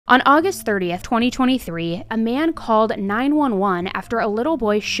On August 30th, 2023, a man called 911 after a little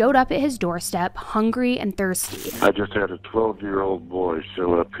boy showed up at his doorstep hungry and thirsty. I just had a 12-year-old boy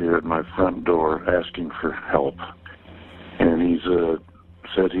show up here at my front door asking for help. And he's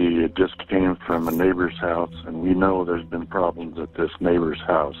said he just came from a neighbor's house, and we know there's been problems at this neighbor's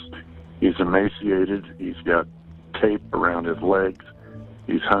house. He's emaciated, he's got tape around his legs,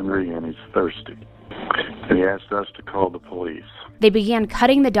 he's hungry, and he's thirsty. And he asked us to call the police. They began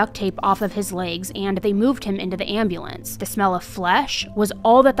cutting the duct tape off of his legs, and they moved him into the ambulance. The smell of flesh was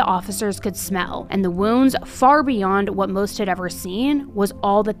all that the officers could smell, and the wounds, far beyond what most had ever seen, was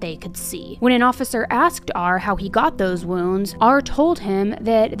all that they could see. When an officer asked R how he got those wounds, R told him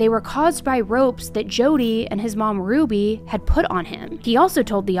that they were caused by ropes that Jody and his mom Ruby had put on him. He also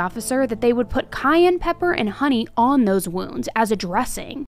told the officer that they would put cayenne pepper and honey on those wounds as a dressing.